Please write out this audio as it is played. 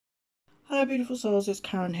Hello beautiful souls, it's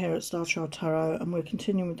Karen here at Star Child Tarot, and we're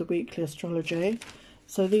continuing with the weekly astrology.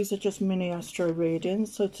 So these are just mini astro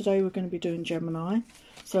readings. So today we're going to be doing Gemini.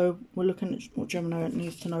 So we're looking at what Gemini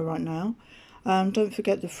needs to know right now. Don't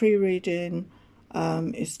forget the free reading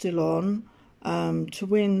is still on. To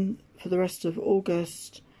win for the rest of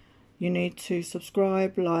August, you need to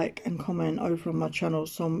subscribe, like and comment over on my channel,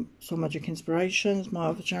 Soul Magic Inspirations, my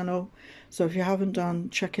other channel. So if you haven't done,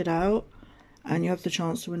 check it out. And you have the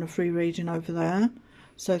chance to win a free reading over there.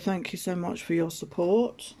 So thank you so much for your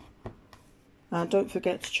support. Don't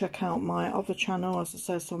forget to check out my other channel, as I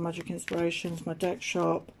said, Soul Magic Inspirations, my deck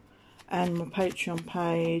shop, and my Patreon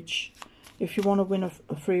page. If you want to win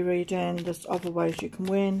a free reading, there's other ways you can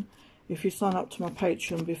win. If you sign up to my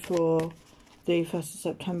Patreon before the 1st of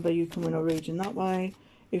September, you can win a reading that way.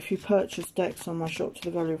 If you purchase decks on my shop to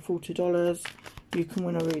the value of $40, you can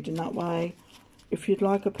win a reading that way. If you'd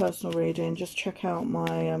like a personal reading, just check out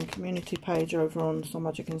my community page over on Soul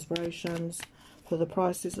Magic Inspirations for the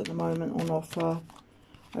prices at the moment on offer.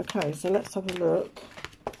 Okay, so let's have a look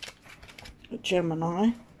at Gemini.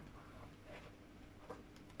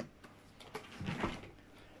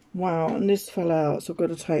 Wow, and this fell out, so I've got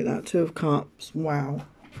to take that. 2 of Cups. Wow.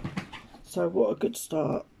 So what a good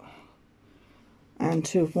start. And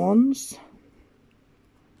 2 of Wands.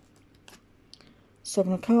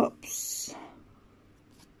 7 of Cups.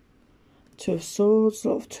 2 of Swords, a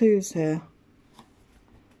lot of 2s here.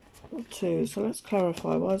 A lot of 2s. So let's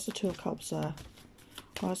clarify. Why is the 2 of Cups there?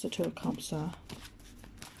 Why is the 2 of Cups there?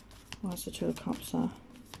 Why is the 2 of Cups there?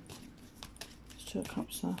 There's 2 of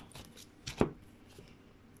Cups there.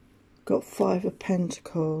 Got 5 of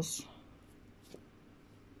Pentacles.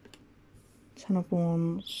 10 of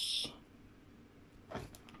Wands.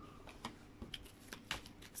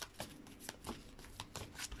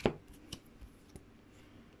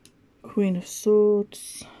 Queen of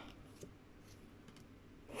Swords,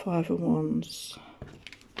 5 of Wands.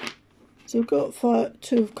 So we've got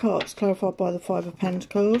 2 of Cups clarified by the 5 of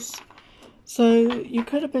Pentacles. So you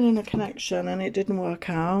could have been in a connection and it didn't work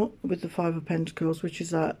out with the 5 of Pentacles, which is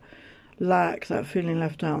that lack, that feeling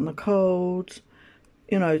left out in the cold.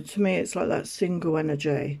 You know, to me it's like that single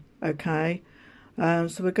energy, okay? So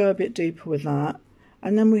we'll go a bit deeper with that.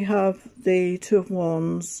 And then we have the 2 of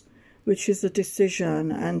Wands, which is a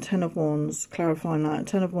decision, and 10 of Wands, clarifying that.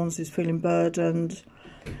 10 of Wands is feeling burdened.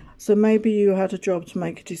 So maybe you had a job to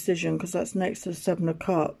make a decision, because that's next to the 7 of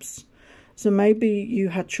Cups. So maybe you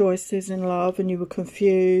had choices in love and you were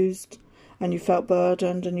confused and you felt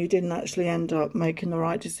burdened and you didn't actually end up making the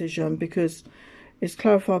right decision, because it's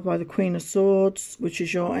clarified by the Queen of Swords, which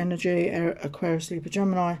is your energy, Aquarius, Libra,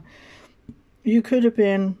 Gemini. You could have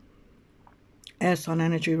been air sign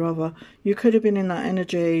energy rather. You could have been in that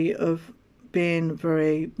energy of being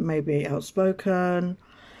very maybe outspoken,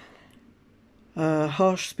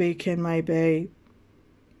 harsh speaking maybe.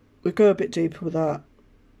 We go a bit deeper with that.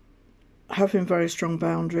 Having very strong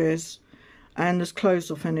boundaries, and there's closed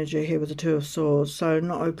off energy here with the 2 of Swords, so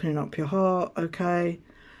not opening up your heart, okay,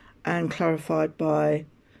 and clarified by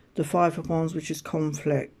the 5 of Wands, which is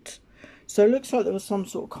conflict. So it looks like there was some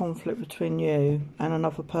sort of conflict between you and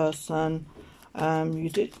another person. You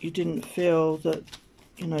didn't feel that,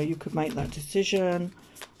 you know, you could make that decision.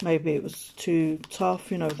 Maybe it was too tough,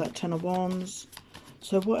 you know, that 10 of Wands.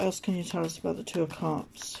 So what else can you tell us about the 2 of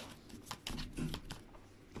Cups?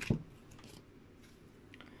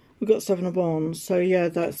 We've got 7 of Wands. So yeah,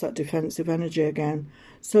 that's that defensive energy again.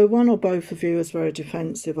 So one or both of you is very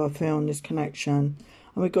defensive, I feel, in this connection.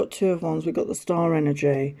 And we've got 2 of Wands. We've got the star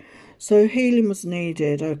energy. So healing was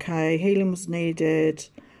needed, okay? Healing was needed.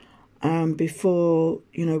 Before,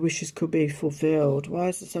 you know, wishes could be fulfilled. Why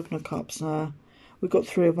is the 7 of Cups there? We've got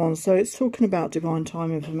 3 of Wands. So it's talking about divine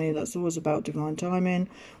timing for me. That's always about divine timing.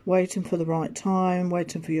 Waiting for the right time.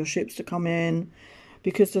 Waiting for your ships to come in.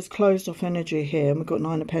 Because there's closed off energy here. And we've got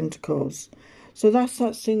 9 of Pentacles. So that's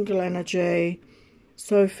that single energy.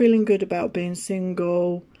 So feeling good about being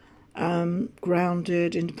single.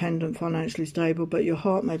 Grounded, independent, financially stable. But your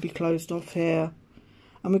heart may be closed off here.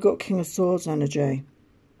 And we've got King of Swords energy.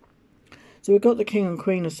 So we've got the King and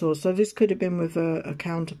Queen of Swords. So this could have been with a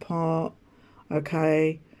counterpart.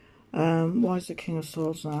 Okay. Why is the King of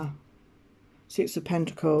Swords there? 6 of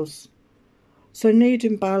Pentacles. So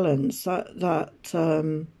needing balance.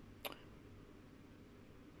 It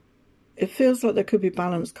feels like there could be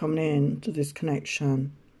balance coming in to this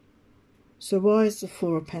connection. So why is the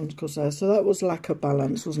 4 of Pentacles there? So that was lack of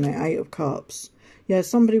balance, wasn't it? 8 of Cups. Yeah,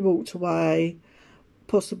 somebody walked away,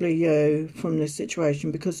 possibly you, from this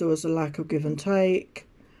situation because there was a lack of give and take.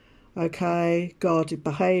 Okay, guarded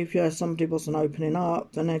behaviour, somebody wasn't opening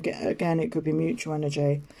up. Then again, it could be mutual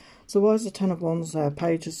energy. So why is the Ten of Wands there?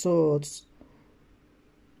 Page of Swords.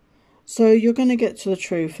 So you're going to get to the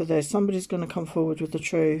truth of this. Somebody's going to come forward with the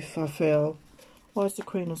truth, I feel. Why is the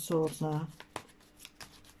Queen of Swords there?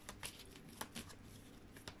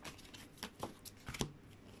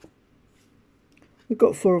 We've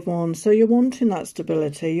got Four of Wands. So you're wanting that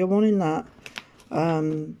stability. You're wanting that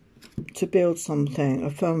to build something, a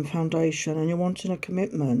firm foundation. And you're wanting a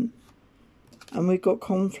commitment. And we've got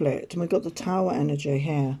conflict. And we've got the Tower energy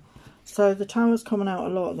here. So the Tower's coming out a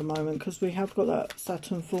lot at the moment because we have got that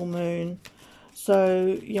Saturn full moon.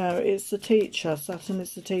 So, yeah, it's the teacher. Saturn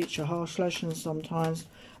is the teacher. Harsh lessons sometimes.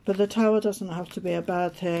 But the Tower doesn't have to be a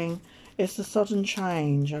bad thing. It's a sudden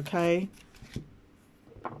change, okay?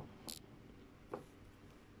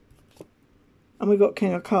 And we've got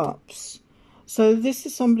King of Cups. So this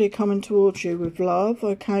is somebody coming towards you with love,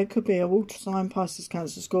 okay? Could be a water sign, Pisces,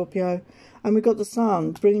 Cancer, Scorpio. And we've got the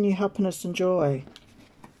Sun bringing you happiness and joy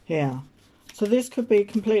here. So this could be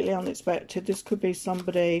completely unexpected. This could be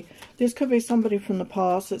somebody from the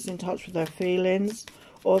past that's in touch with their feelings.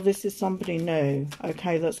 Or this is somebody new,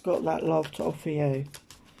 okay, that's got that love to offer you.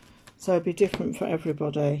 So it'd be different for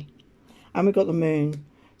everybody. And we've got the Moon.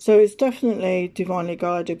 So it's definitely divinely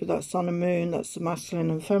guided with that Sun and Moon. That's the masculine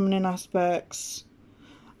and feminine aspects.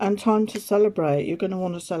 And time to celebrate. You're going to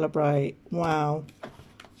want to celebrate. Wow.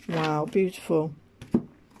 Wow, beautiful.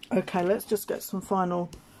 Okay, let's just get some final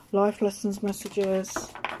life lessons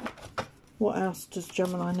messages. What else does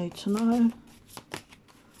Gemini need to know?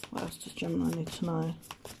 What else does Gemini need to know?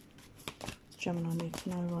 Gemini need to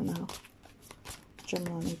know right now.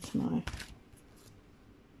 Gemini need to know.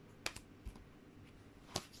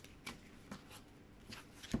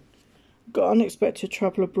 Got unexpected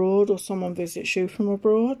travel abroad or someone visits you from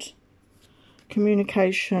abroad.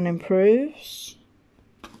 Communication improves.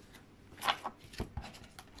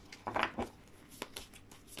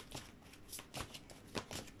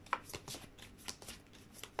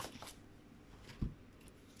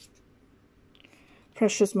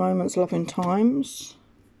 Precious moments, loving times.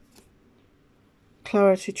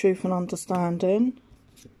 Clarity, truth and understanding.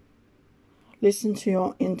 Listen to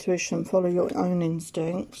your intuition, follow your own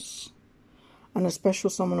instincts. And a special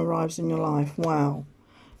someone arrives in your life. Wow.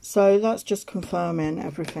 So that's just confirming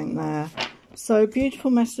everything there. So beautiful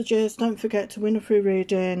messages. Don't forget to win a free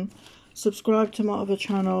reading. Subscribe to my other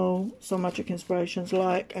channel, Soul Magic Inspirations.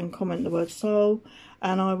 Like and comment the word soul.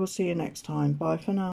 And I will see you next time. Bye for now.